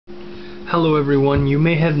Hello everyone, you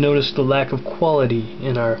may have noticed the lack of quality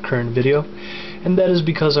in our current video, and that is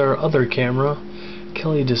because our other camera,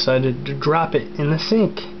 Kelly, decided to drop it in the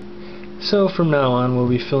sink. So from now on we'll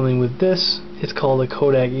be filming with this. It's called a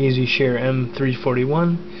Kodak EasyShare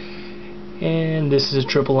M341, and this is a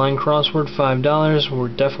Triple Line Crossword, $5. We're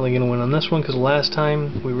definitely going to win on this one because last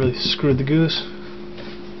time we really screwed the goose.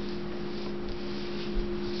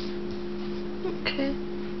 Okay.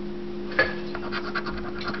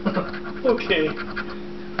 Okay.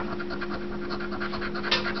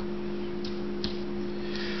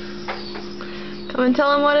 Come and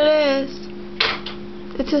tell him what it is.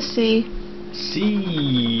 It's a C. C.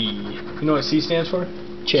 You know what C stands for?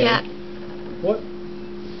 Cat. What?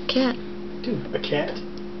 Cat. Dude, a cat?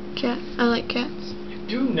 Cat. I like cats. You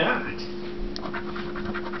do not.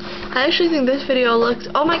 I actually think this video looks...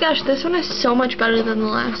 Oh my gosh, this one is so much better than the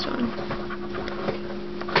last one.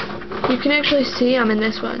 You can actually see them in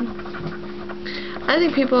this one. I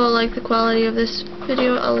think people like the quality of this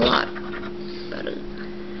video a lot better.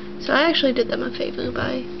 So I actually did them a favor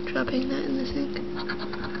by dropping that in the sink.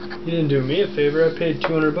 You didn't do me a favor. I paid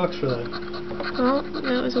 $200 for that. Well,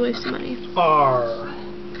 that was a waste of money. Arr.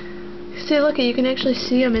 See, look, you can actually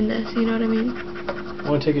see them in this, you know what I mean?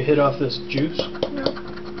 Want to take a hit off this juice? No.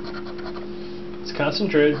 It's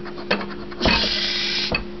concentrated.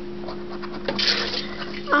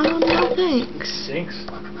 No thanks. Stinks.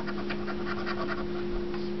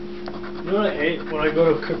 You know what I hate? When I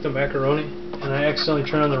go to cook the macaroni and I accidentally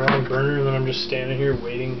turn on the wrong burner and then I'm just standing here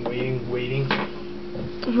waiting.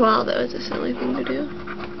 Wow, that was a silly thing to do.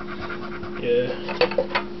 Yeah.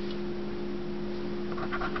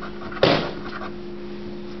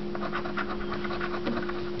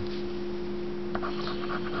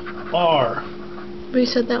 R.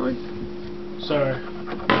 Reset that one. Sorry.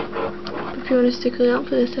 If you want to stick around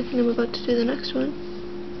for a second, I'm about to do the next one.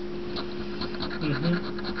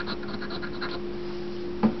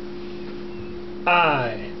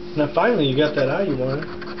 I. Now finally you got that I you wanted.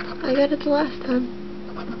 I got it the last time.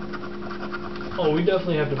 Oh, we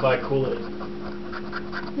definitely have to buy Kool-Aid.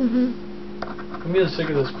 I'm getting sick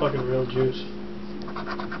of this fucking real juice.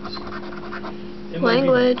 It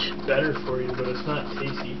Language. might be better for you, but it's not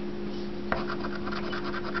tasty.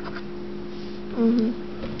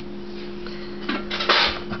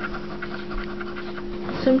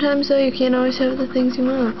 Sometimes though you can't always have the things you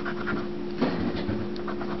want.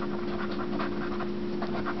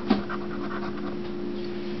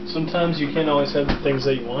 Sometimes you can't always have the things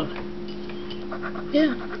that you want.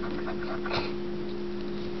 Yeah.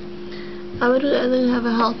 I would rather have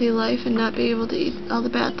a healthy life and not be able to eat all the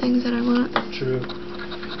bad things that I want. True.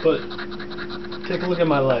 But take a look at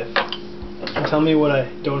my life and tell me what I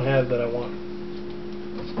don't have that I want.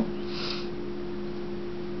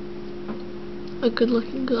 A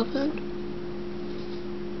good-looking girlfriend.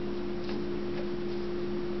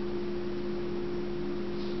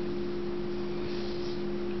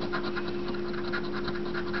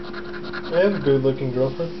 I have a good-looking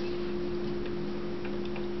girlfriend.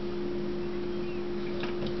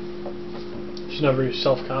 She's not very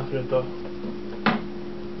self-confident, though.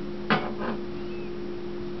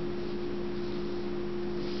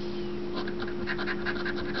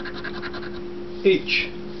 H.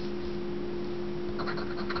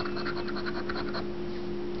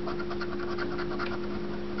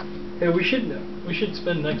 Hey, we should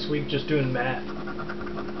spend next week just doing math.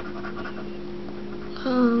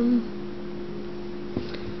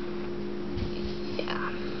 Yeah.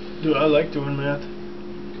 Dude, I like doing math.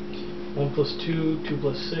 1 plus 2, 2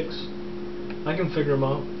 plus 6. I can figure them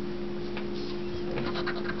out.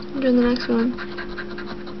 I'm doing the next one.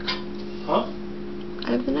 Huh?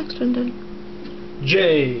 I have the next one done.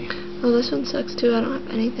 J. Oh, this one sucks too. I don't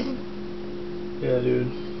have anything. Yeah,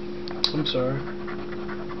 dude. I'm sorry.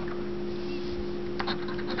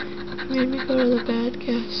 You made me go to the bad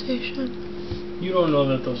gas station. You don't know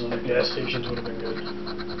that those other gas stations would have been good.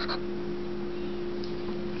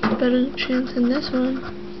 Better chance in this one.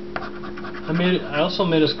 I also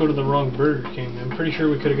made us go to the wrong Burger King. I'm pretty sure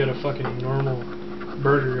we could have got a fucking normal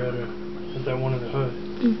burger at that one in the hood.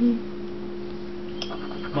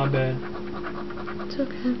 My bad. It's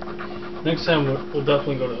okay. Next time we'll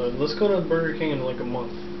definitely go to the hood. Let's go to Burger King in like a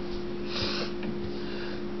month.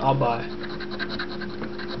 I'll buy.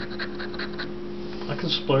 I can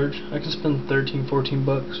splurge. I can spend 13, 14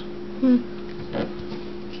 bucks.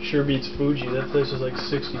 Sure beats Fuji. That place is like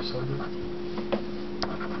 60 something.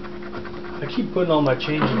 I keep putting all my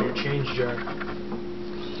change in your change jar.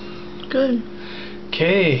 Good.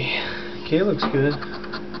 K. K looks good.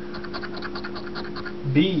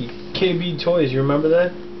 B. KB Toys. You remember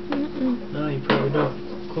that? Mm-mm. No, you probably don't.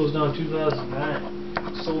 Closed down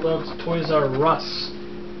 2009. Sold out to Toys R Us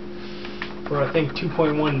for I think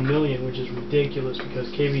 2.1 million, which is ridiculous because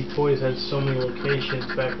KB Toys had so many locations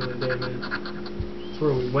back in the day, man. That's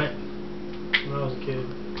where we went when I was a kid.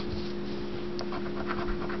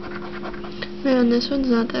 Man, this one's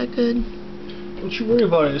not that good. Don't you worry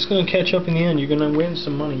about it. It's gonna catch up in the end. You're gonna win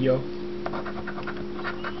some money, yo.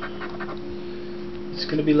 It's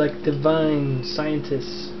gonna be like divine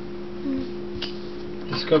scientists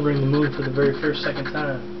discovering the moon for the very second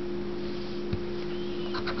time.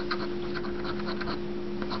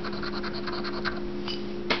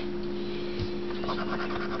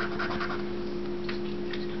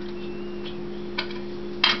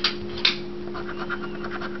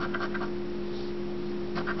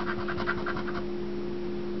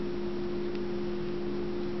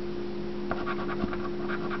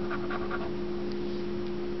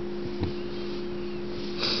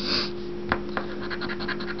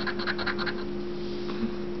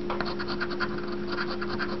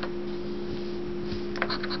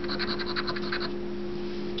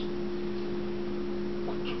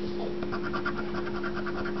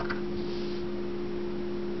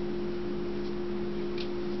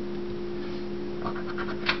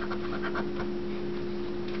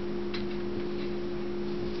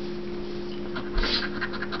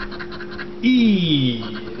 E.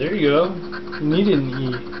 There you go. You needed an E.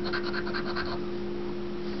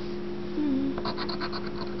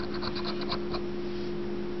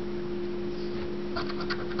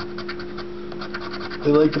 They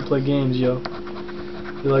like to play games, yo.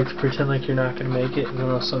 They like to pretend like you're not gonna make it, and then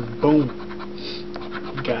all of a sudden, boom,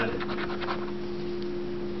 you got it.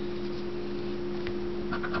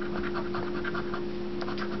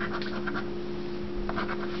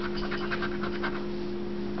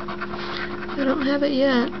 I don't have it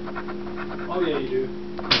yet. Oh yeah, you do.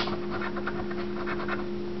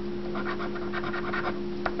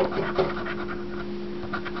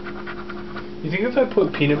 You think if I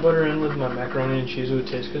put peanut butter in with my macaroni and cheese it would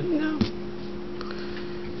taste good? No.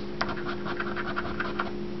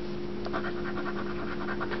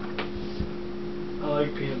 I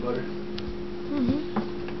like peanut butter.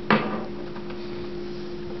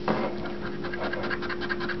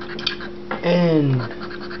 And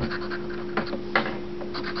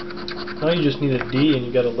now you just need a D and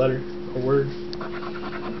you got a letter, a word.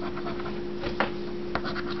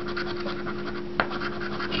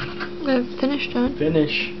 I've finished on.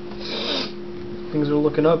 Finish. Things are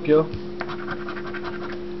looking up, yo.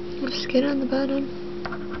 Just get on the bottom.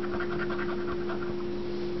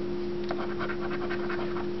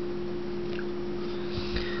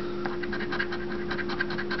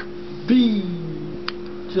 B.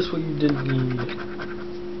 Just what you didn't need.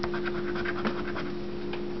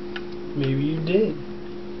 Maybe you did.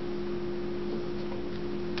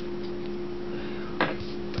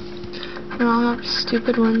 And I'll have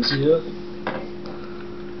stupid ones. Yep.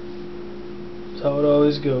 That's how it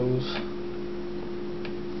always goes.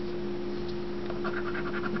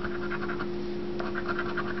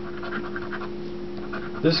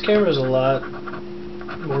 This camera's a lot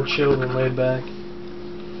more chill and laid back.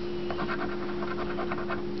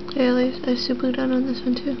 Yeah, I super done on this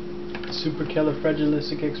one too.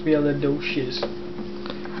 Supercalifragilisticexpialidocious.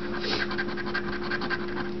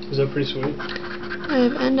 Is that pretty sweet? I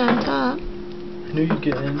have end on top. I knew you'd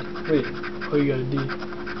get end. Wait, oh, you got a D.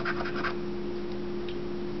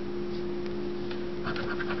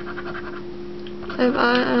 I have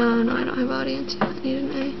no, I don't have audience yet. I need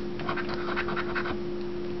an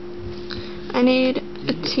A. I need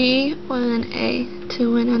a T or an A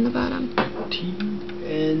to win on the bottom. T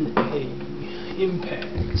N A.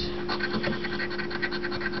 Impact.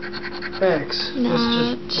 X. That's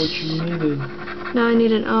just what you needed. Now I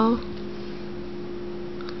need an O.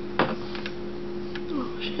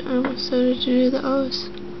 Oh shit, I almost started to do the O's.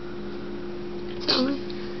 Tell me.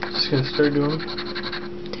 Just gonna start doing them.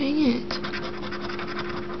 Dang it.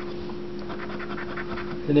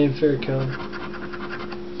 It ain't fair, Kelly.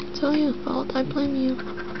 It's all your fault. I blame you.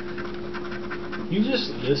 You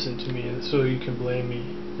just listen to me so you can blame me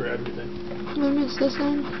for everything. I missed this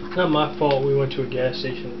end. Not my fault we went to a gas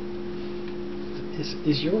station.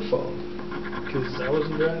 It's your fault. Because I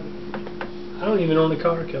wasn't driving. I don't even own a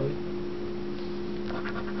car, Kelly.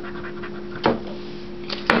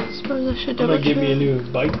 I suppose I should I'm double gonna give me a check. new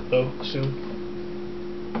bike though soon.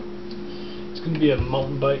 It's gonna be a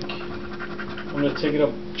mountain bike. I'm gonna take it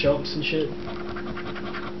up jumps and shit.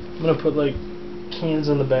 I'm gonna put like cans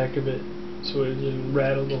on the back of it so it doesn't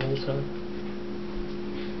rattle the whole time.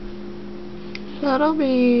 That'll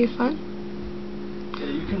be fun. Yeah,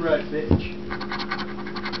 you can ride bitch.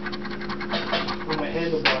 When my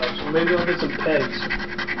handlebars. Or maybe I'll get some pegs.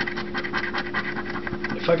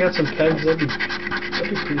 If I got some pegs, that'd be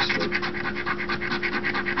pretty sweet.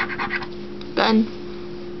 Ben.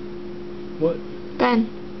 What? Ben.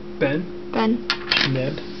 Ben? Ben.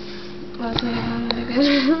 Ned. That's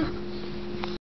not